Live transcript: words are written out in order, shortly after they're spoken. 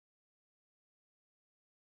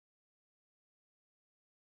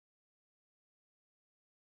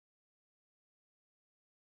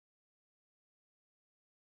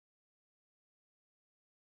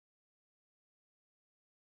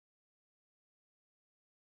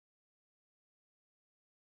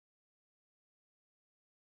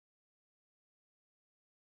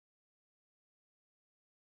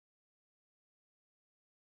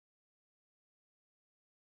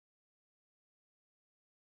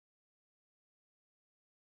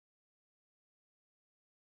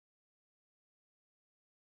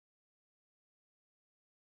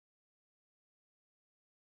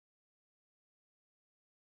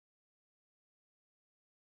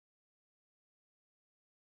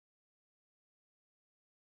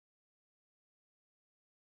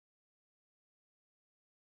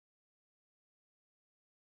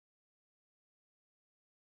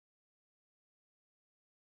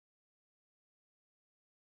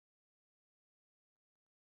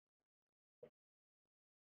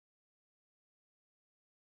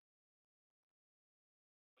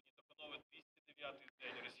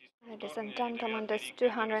Ladies and gentlemen, this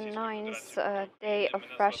 209th day of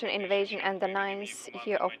Russian invasion and the 9th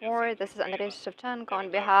year of war. This is Andrei Shevchenko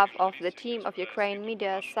on behalf of the team of Ukraine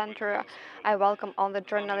Media Center. I welcome all the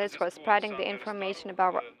journalists who are spreading the information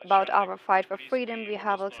about our fight for freedom. We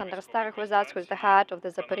have Oleksandr Starukh with us, who is the head of the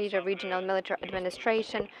Zaporizhia Regional Military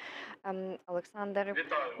Administration. Alexander,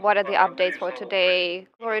 what are the updates for today?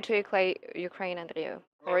 Glory to Ukraine, Andrei.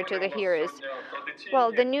 Glory to the heroes.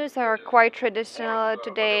 Well, the news are quite traditional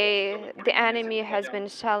today. The enemy has been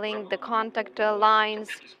shelling the contact lines.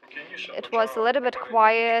 It was a little bit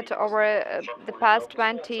quiet over the past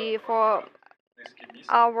 24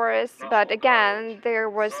 hours, but again, there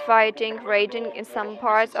was fighting raging in some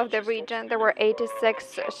parts of the region. There were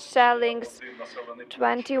 86 shellings.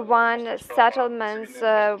 21 settlements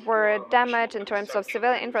were damaged in terms of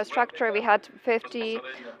civilian infrastructure. We had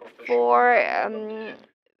 54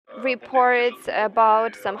 reports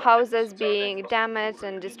about some houses being damaged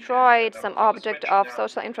and destroyed, some object of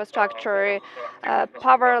social infrastructure,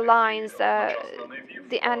 power lines.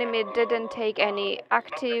 The enemy didn't take any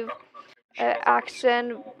active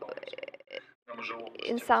action.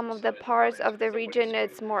 In some of the parts of the region,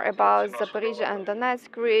 it's more about Zaporizhia and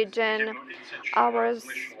Donetsk region. Our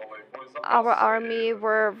army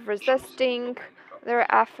were resisting their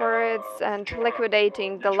efforts and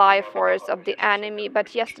liquidating the life force of the enemy.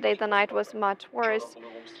 But yesterday the night was much worse,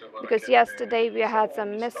 because yesterday we had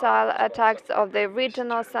some missile attacks of the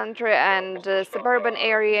regional center and suburban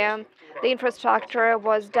area. The infrastructure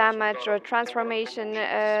was damaged. A transformation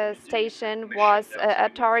station was a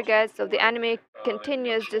target. So the enemy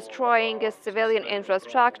continues destroying civilian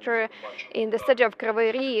infrastructure. In the city of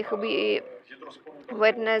Kryvyi Rih, we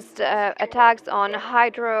witnessed attacks on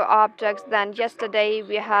hydro objects. Then yesterday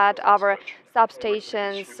we had our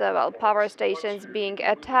substations, power stations being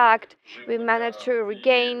attacked. We managed to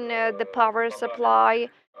regain the power supply,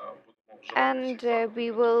 and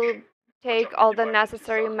we will take all the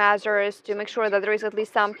necessary measures to make sure that there is at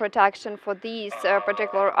least some protection for these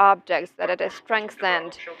particular objects, that it is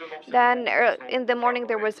strengthened. Then in the morning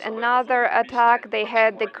there was another attack. They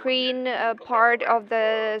had the green part of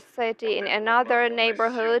the city in another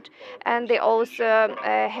neighborhood, and they also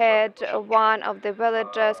had one of the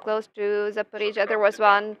villages close to Zaporizhia. There was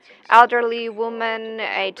one elderly woman,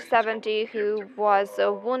 age 70, who was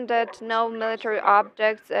wounded. No military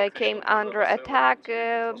objects came under attack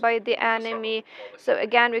by the enemy. So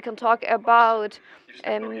again, we can talk about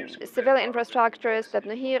civilian infrastructure,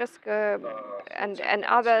 Stepnohirsk, and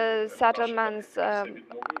other settlements.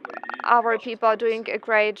 Our people are doing a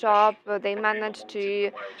great job. They managed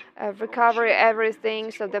to recover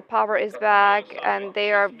everything, so the power is back, and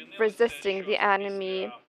they are resisting the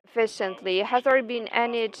enemy efficiently. Has there been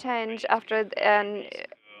any change after an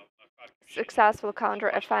successful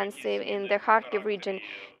counter-offensive in the Kharkiv region?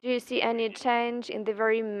 Do you see any change in the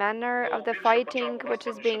very manner of the fighting which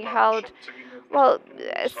is being held? Well,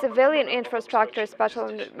 civilian infrastructure,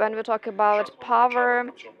 especially when we talk about power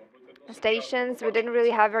stations, we didn't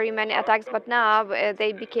really have very many attacks, but now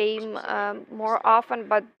they became more often.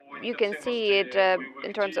 But you can see it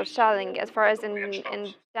in terms of shelling. As far as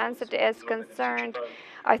intensity is concerned,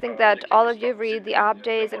 I think that all of you read the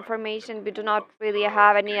updates, information. We do not really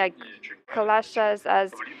have any clashes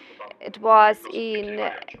as it was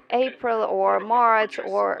in April or March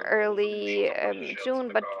or early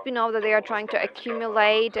June, but we know that they are trying to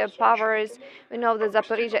accumulate powers. We know that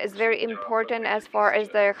Zaporizhia is very important as far as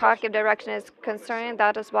the Kharkiv direction is concerned.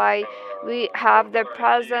 That is why we have the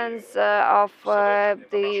presence of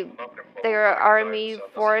their army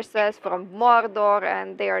forces from Mordor,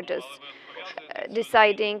 and they are just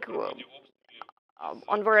deciding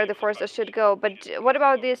on where the forces should go. But what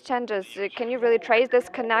about these changes? Can you really trace this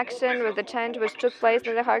connection with the change which took place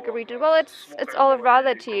in the Kharkiv region? Well, it's all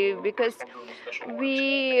relative, because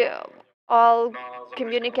we all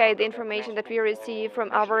communicate the information that we receive from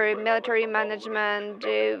our military management.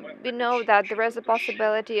 We know that there is a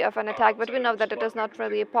possibility of an attack, but we know that it is not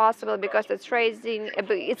really possible because it's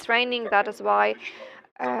raining. That is why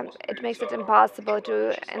it makes it impossible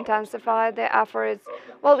to intensify the efforts.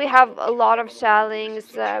 Well, we have a lot of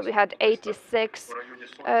shellings. We had 86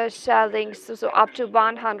 shellings, so up to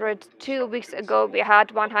 100. 2 weeks ago, we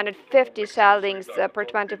had 150 shellings per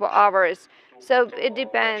 24 hours. So it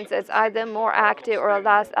depends. It's either more active or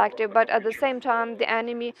less active. But at the same time, the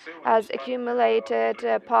enemy has accumulated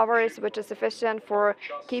powers which is sufficient for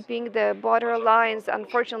keeping the border lines.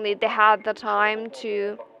 Unfortunately, they had the time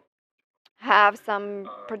to have some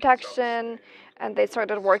protection, and they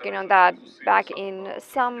started working on that back in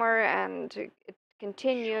summer, and it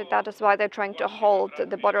continued. That is why they're trying to hold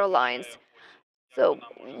the border lines. So,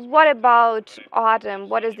 what about autumn?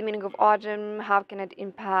 What is the meaning of autumn? How can it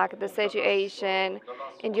impact the situation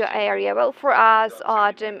in your area? Well, for us,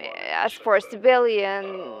 autumn, as for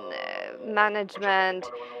civilian management,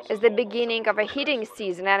 is the beginning of a heating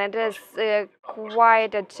season, and it is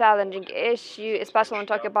quite a challenging issue, especially when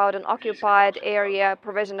talking about an occupied area,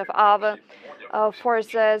 provision of other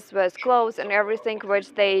forces with clothes and everything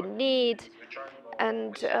which they need.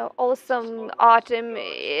 And also autumn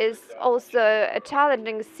is also a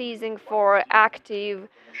challenging season um,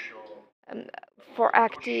 for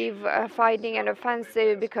active fighting and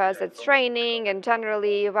offensive, because it's raining and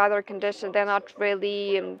generally weather conditions they're not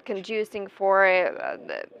really conducing for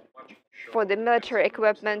the military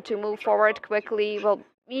equipment to move forward quickly. Well,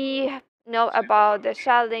 we know about the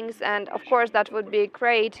shellings, and of course that would be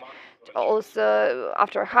great. Also,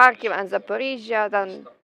 after Kharkiv and Zaporizhia, then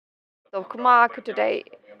Tokmak, today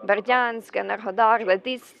Berdyansk, and Enerhodar, that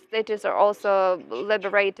these cities are also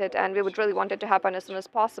liberated, and we would really want it to happen as soon as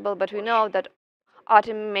possible, but we know that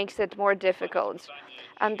autumn makes it more difficult.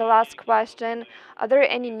 And the last question, are there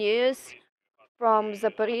any news from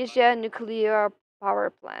Zaporizhia nuclear power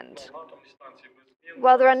plant?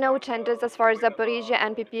 Well, there are no changes as far as Zaporizhia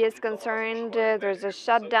NPP is concerned. There's a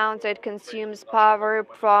shutdown, so it consumes power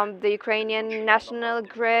from the Ukrainian national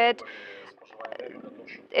grid.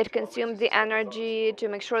 It consumes the energy to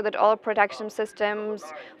make sure that all protection systems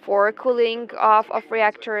for cooling off of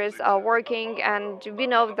reactors are working. And we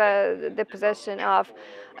know the position of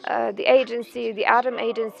the agency, the atom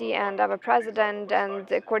agency, and our president. And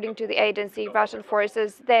according to the agency, Russian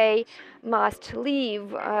forces, they must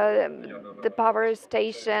leave the power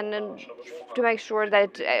station and to make sure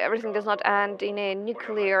that everything does not end in a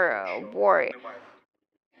nuclear war.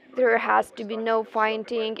 There has to be no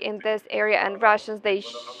fighting in this area, and Russians, they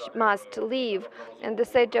must leave. In the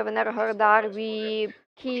city of Enerhodar, we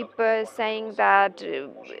keep saying that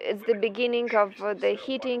it's the beginning of the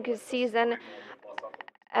heating season,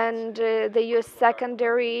 and they use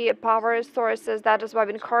secondary power sources. That is why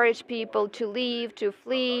we encourage people to leave, to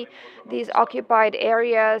flee these occupied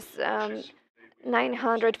areas.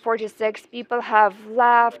 946 people have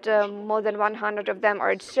left. More than 100 of them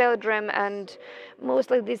are children, and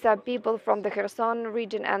mostly these are people from the Kherson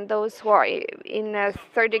region and those who are in a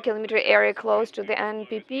 30-kilometer area close to the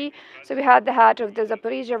NPP. So we had the head of the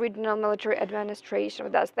Zaporizhia Regional Military Administration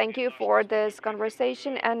with us. Thank you for this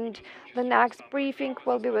conversation, and the next briefing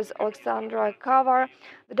will be with Oleksandr Starukh,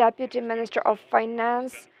 the Deputy Minister of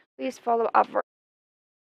Finance. Please follow up.